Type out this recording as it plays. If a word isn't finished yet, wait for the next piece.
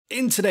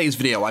In today's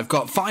video, I've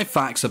got 5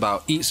 facts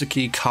about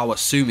Itsuki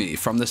Kawasumi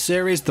from the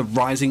series The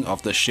Rising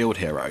of the Shield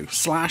Hero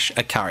 /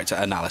 a character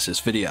analysis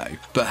video.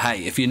 But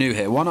hey, if you're new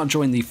here, why not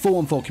join the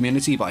 414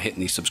 community by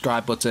hitting the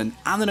subscribe button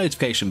and the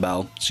notification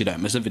bell so you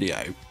don't miss a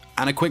video.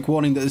 And a quick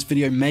warning that this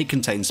video may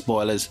contain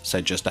spoilers,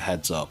 so just a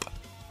heads up.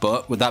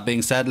 But with that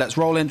being said, let's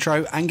roll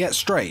intro and get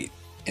straight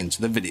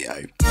into the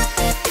video.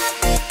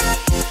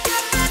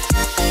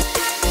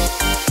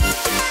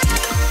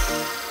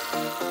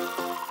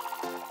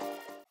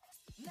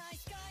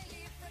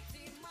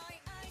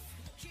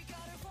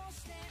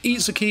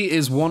 Itsuki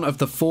is one of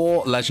the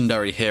 4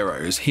 legendary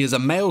heroes. He is a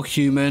male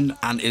human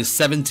and is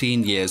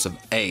 17 years of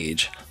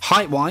age.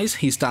 Height-wise,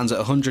 he stands at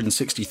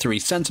 163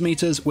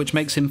 centimeters, which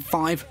makes him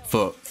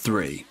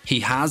 5'3". He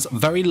has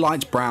very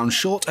light brown,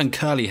 short and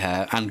curly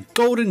hair and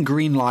golden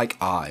green-like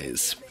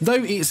eyes.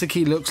 Though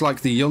Itsuki looks like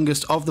the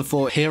youngest of the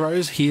 4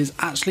 heroes, he is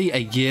actually a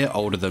year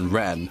older than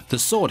Ren, the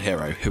sword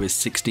hero, who is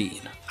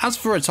 16. As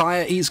for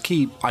attire,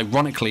 Itsuki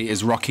ironically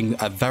is rocking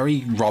a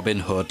very Robin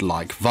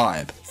Hood-like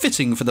vibe.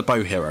 Fitting for the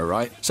bow hero,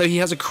 right? So he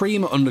has a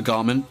cream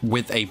undergarment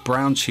with a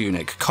brown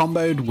tunic,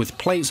 comboed with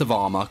plates of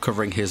armor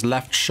covering his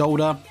left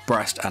shoulder,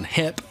 breast and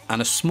hip,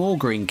 and a small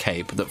green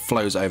cape that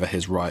flows over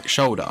his right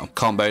shoulder.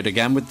 Comboed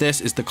again with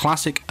this is the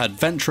classic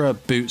adventurer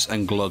boots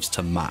and gloves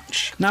to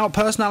match. Now,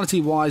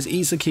 personality-wise,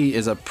 Itsuki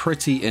is a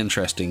pretty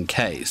interesting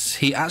case.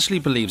 He actually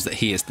believes that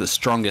he is the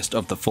strongest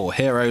of the 4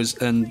 heroes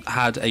and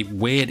had a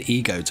weird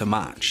ego to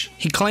match.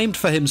 He claimed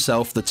for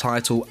himself the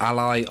title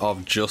Ally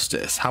of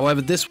Justice,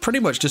 however this pretty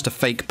much just a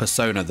fake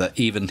persona that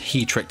even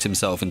he tricked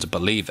himself into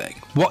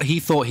believing. What he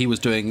thought he was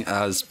doing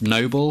as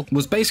noble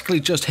was basically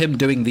just him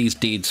doing these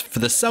deeds for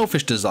the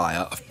selfish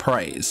desire of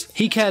praise.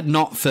 He cared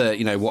not for,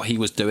 what he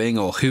was doing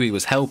or who he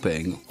was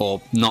helping,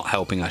 or not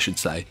helping I should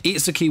say.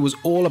 Itsuki was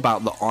all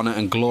about the honor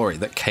and glory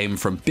that came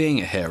from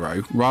being a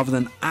hero rather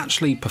than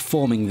actually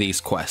performing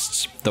these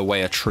quests the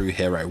way a true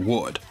hero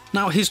would.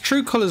 Now, his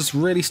true colours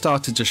really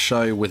started to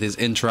show with his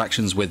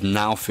interactions with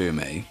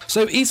Naofumi.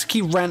 So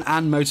Itsuki, Ren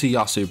and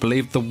Motoyasu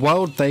believed the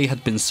world they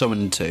had been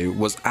summoned to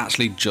was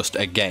actually just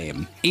a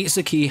game.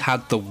 Itsuki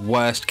had the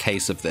worst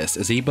case of this,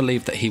 as he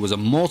believed that he was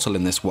immortal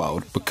in this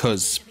world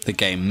because the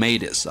game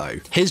made it so.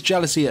 His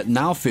jealousy at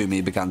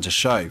Naofumi began to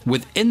show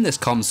within this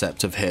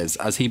concept of his,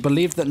 as he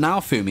believed that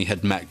Naofumi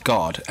had met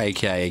God,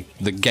 aka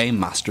the game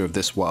master of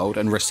this world,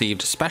 and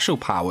received special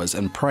powers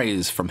and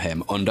praise from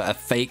him under a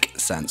fake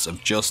sense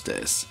of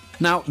justice.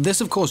 Now, this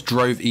of course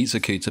drove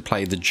Itsuki to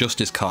play the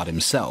justice card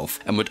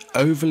himself and would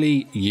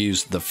overly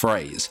use the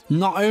phrase.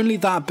 Not only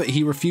that, but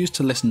he refused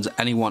to listen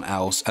to anyone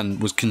else and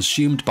was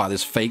consumed by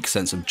this fake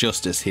sense of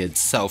justice he had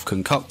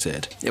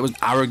self-concocted. It was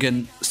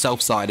arrogant,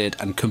 self-sided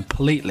and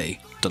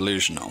completely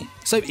delusional.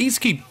 So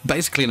Itsuki,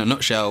 basically in a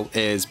nutshell,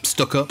 is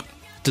stuck up,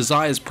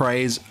 desires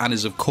praise, and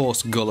is of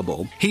course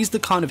gullible. He's the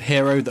kind of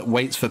hero that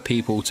waits for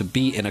people to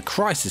be in a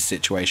crisis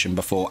situation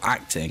before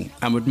acting,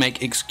 and would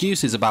make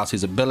excuses about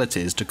his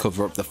abilities to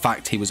cover up the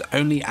fact he was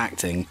only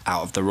acting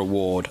out of the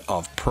reward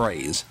of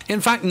praise. In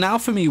fact,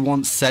 Naofumi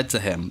once said to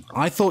him,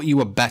 "I thought you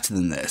were better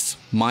than this.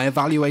 My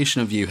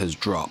evaluation of you has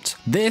dropped."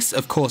 This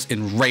of course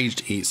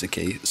enraged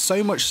Itsuki,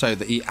 so much so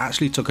that he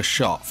actually took a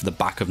shot for the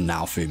back of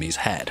Naofumi's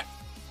head.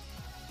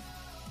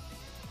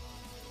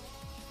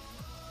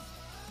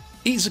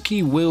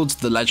 Itsuki wields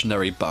the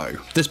legendary bow.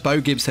 This bow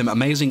gives him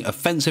amazing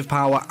offensive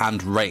power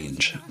and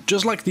range.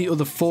 Just like the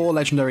other 4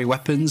 legendary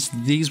weapons,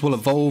 these will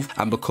evolve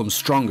and become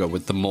stronger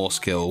with the more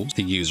skills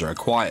the user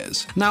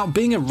acquires. Now,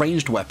 being a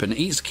ranged weapon,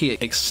 Itsuki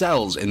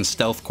excels in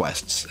stealth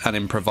quests and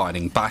in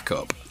providing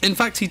backup. In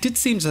fact, he did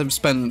seem to have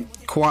spent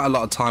quite a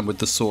lot of time with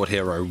the sword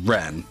hero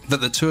Ren,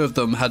 that the two of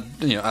them had,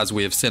 as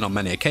we have seen on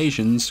many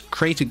occasions,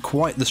 created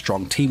quite the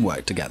strong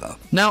teamwork together.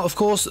 Now, of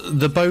course,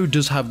 the bow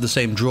does have the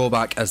same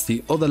drawback as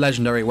the other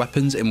legendary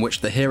weapons, in which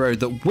the hero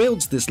that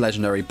wields this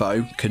legendary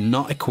bow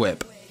cannot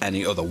equip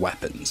any other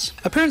weapons.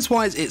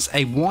 Appearance-wise, it's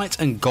a white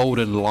and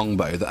golden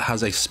longbow that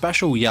has a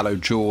special yellow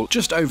jewel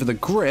just over the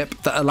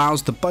grip that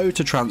allows the bow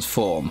to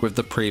transform with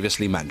the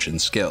previously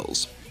mentioned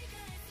skills.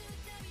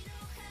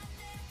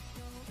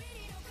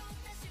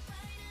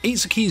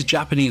 Itsuki's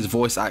Japanese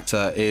voice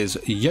actor is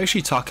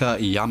Yoshitaka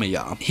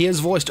Yamaya. He has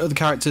voiced other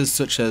characters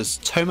such as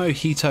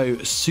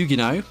Tomohito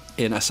Sugino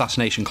in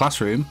Assassination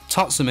Classroom,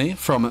 Tatsumi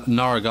from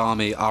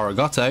Nariagari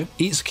Arigato,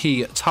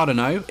 Itsuki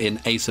Tadano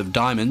in Ace of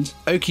Diamonds,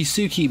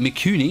 Okisuke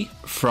Mikuni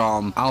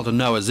from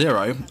Aldnoah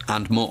Zero,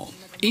 and more.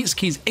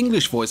 Itsuki's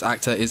English voice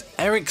actor is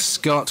Eric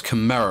Scott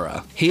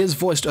Kamara. He has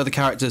voiced other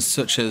characters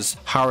such as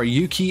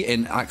Haruyuki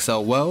in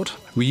Axel World,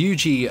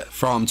 Ryuji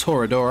from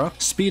Toradora,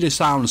 Speedy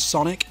Sound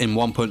Sonic in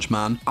One Punch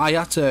Man,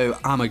 Ayato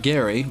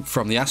Amagiri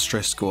from the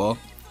Asterisk Score,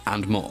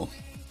 and more.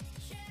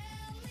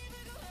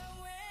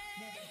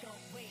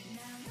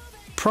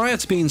 Prior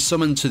to being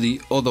summoned to the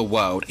other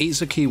world,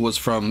 Itsuki was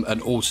from an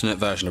alternate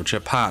version of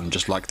Japan,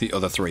 just like the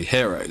other 3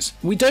 heroes.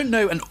 We don't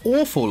know an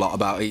awful lot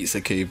about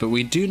Itsuki, but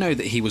we do know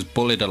that he was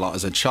bullied a lot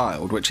as a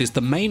child, which is the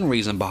main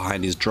reason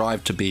behind his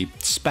drive to be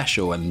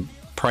special and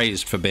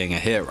praised for being a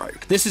hero.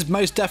 This is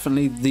most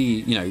definitely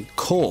the,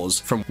 cause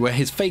from where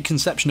his fake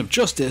conception of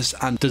justice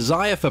and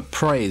desire for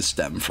praise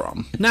stem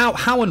from. Now,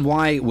 how and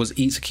why was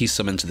Itsuki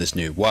summoned to this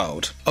new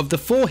world? Of the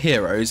 4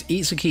 heroes,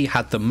 Itsuki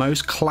had the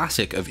most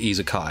classic of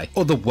isekai,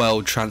 or the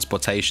world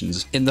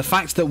transportations, in the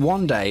fact that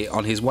one day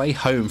on his way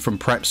home from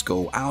prep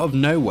school, out of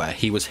nowhere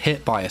he was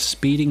hit by a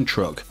speeding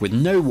truck with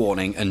no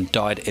warning and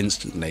died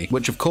instantly,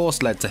 which of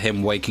course led to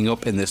him waking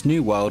up in this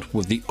new world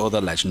with the other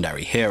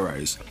legendary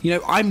heroes.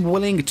 I'm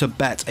willing to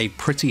bet a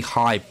pretty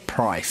high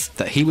price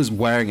that he was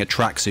wearing a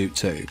tracksuit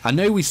too. I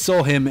know we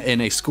saw him in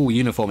a school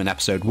uniform in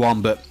episode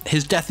 1, but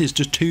his death is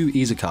just too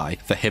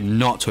isekai for him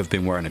not to have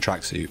been wearing a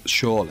tracksuit,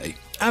 surely.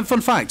 And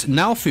fun fact,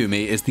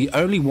 Naofumi is the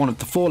only one of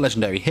the 4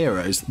 legendary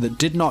heroes that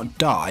did not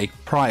die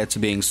prior to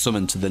being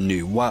summoned to the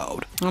new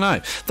world. I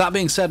know. That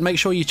being said, make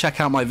sure you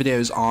check out my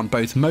videos on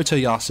both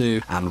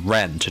Motoyasu and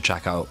Ren to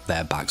check out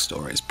their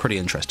backstories. Pretty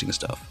interesting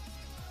stuff.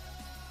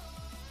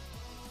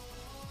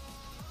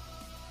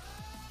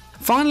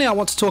 Finally, I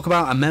want to talk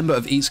about a member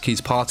of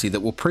Itsuki's party that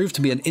will prove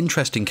to be an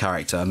interesting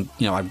character, and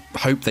I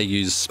hope they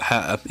use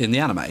her in the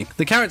anime.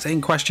 The character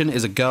in question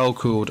is a girl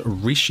called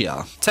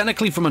Rishia.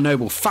 Technically from a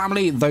noble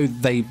family, though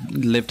they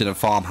lived in a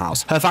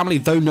farmhouse. Her family,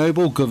 though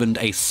noble, governed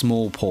a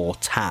small poor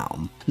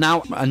town.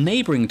 Now, a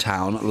neighbouring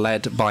town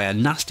led by a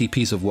nasty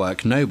piece of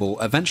work noble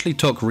eventually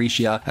took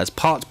Rishia as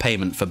part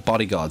payment for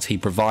bodyguards he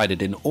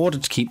provided in order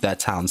to keep their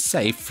town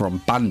safe from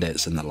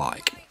bandits and the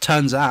like.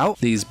 Turns out,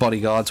 these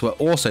bodyguards were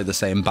also the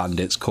same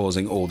bandits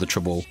causing all the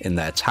trouble in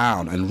their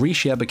town, and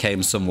Rishia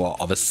became somewhat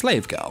of a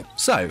slave girl.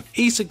 So,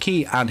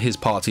 Itsuki and his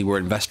party were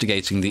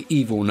investigating the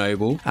evil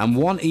noble, and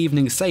one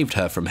evening saved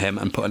her from him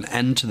and put an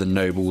end to the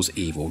noble's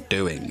evil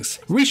doings.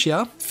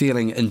 Rishia,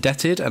 feeling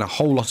indebted and a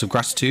whole lot of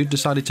gratitude,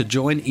 decided to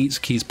join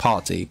Itsuki's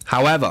party.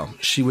 However,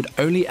 she would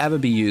only ever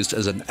be used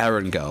as an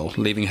errand girl,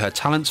 leaving her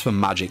talents for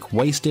magic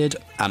wasted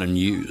and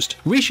unused.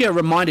 Rishia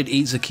reminded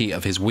Itsuki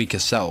of his weaker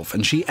self,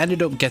 and she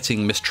ended up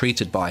getting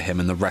mistreated by him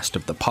and the rest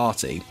of the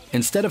party.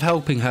 Instead of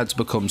helping her to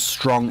become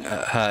strong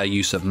at her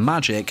use of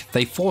magic,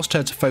 they forced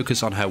her to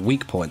focus on her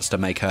weak points to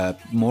make her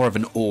more of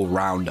an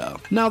all-rounder.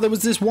 Now, there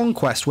was this one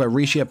quest where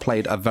Rishia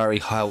played a very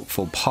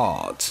helpful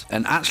part,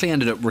 and actually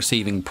ended up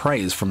receiving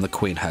praise from the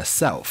queen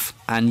herself.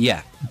 And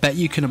yeah, bet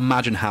you can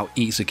imagine how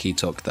Itsuki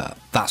took that.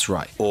 That's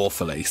right,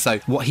 awfully. So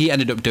what he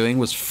ended up doing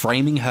was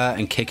framing her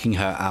and kicking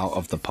her out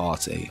of the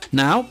party.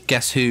 Now,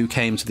 guess who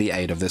came to the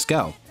aid of this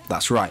girl?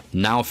 That's right,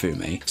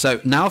 Naofumi. So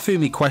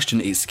Naofumi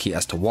questioned Itsuki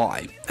as to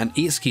why, and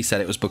Itsuki said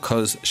it was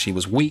because she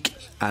was weak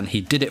and he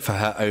did it for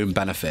her own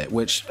benefit,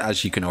 which,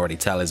 as you can already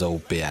tell, is all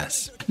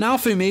BS.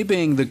 Naofumi,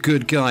 being the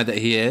good guy that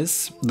he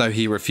is, though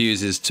he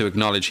refuses to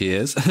acknowledge he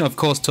is, of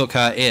course took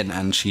her in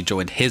and she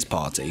joined his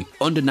party.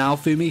 Under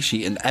Naofumi,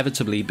 she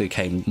inevitably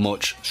became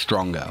much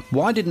stronger.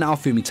 Why did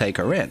Naofumi take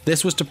her in?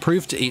 This was to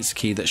prove to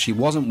Itsuki that she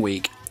wasn't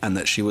weak and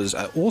that she was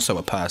also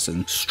a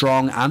person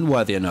strong and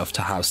worthy enough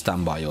to have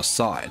stand by your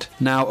side.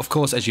 Now, of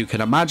course, as you can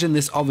imagine,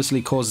 this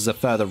obviously causes a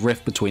further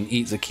rift between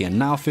Itsuki and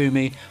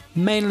Naofumi,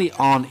 mainly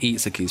on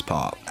Itsuki's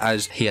part,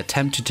 as he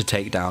attempted to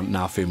take down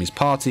Naofumi's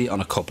party on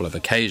a couple of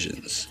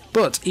occasions.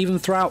 But even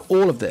throughout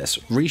all of this,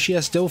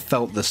 Rishia still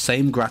felt the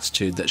same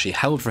gratitude that she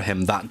held for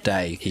him that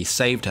day he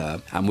saved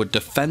her, and would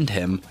defend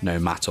him no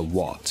matter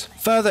what.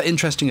 Further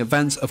interesting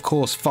events of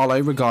course follow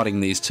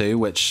regarding these two,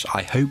 which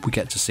I hope we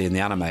get to see in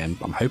the anime, and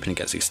I'm hoping it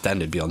gets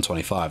extended beyond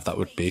 25, that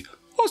would be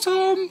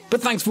awesome!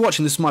 But thanks for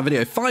watching. This is my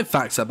video, 5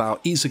 facts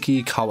about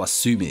Itsuki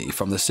Kawasumi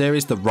from the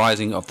series The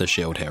Rising of the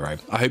Shield Hero.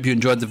 I hope you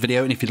enjoyed the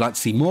video, and if you'd like to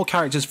see more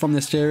characters from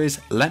this series,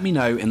 let me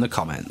know in the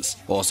comments.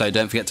 Also,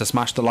 don't forget to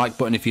smash the like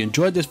button if you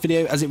enjoyed this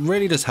video, as it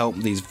really does help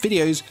these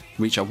videos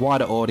reach a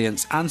wider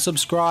audience, and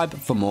subscribe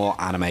for more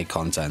anime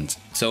content.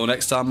 Till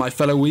next time, my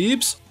fellow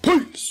weebs,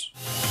 peace!